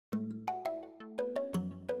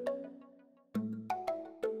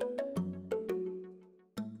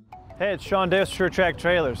Hey, it's Shaun with Sure-Trac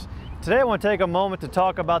Trailers. Today I want to take a moment to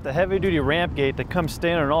talk about the heavy-duty ramp gate that comes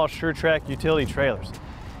standard on all Sure-Trac utility trailers.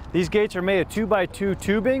 These gates are made of 2x2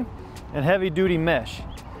 tubing and heavy-duty mesh.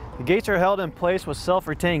 The gates are held in place with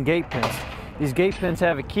self-retained gate pins. These gate pins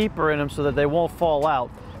have a keeper in them so that they won't fall out,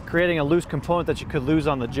 creating a loose component that you could lose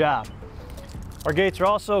on the job. Our gates are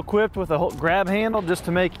also equipped with a grab handle just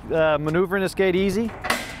to make maneuvering this gate easy.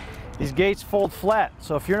 These gates fold flat,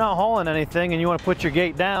 so if you're not hauling anything and you want to put your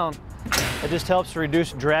gate down, it just helps to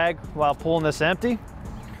reduce drag while pulling this empty.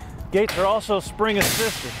 Gates are also spring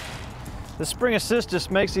assisted. The spring assist just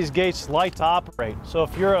makes these gates light to operate. So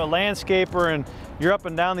if you're a landscaper and you're up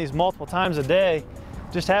and down these multiple times a day,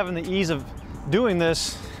 just having the ease of doing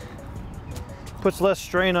this puts less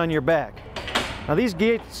strain on your back. Now these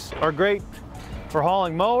gates are great for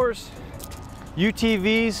hauling mowers,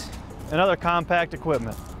 UTVs, and other compact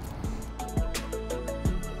equipment.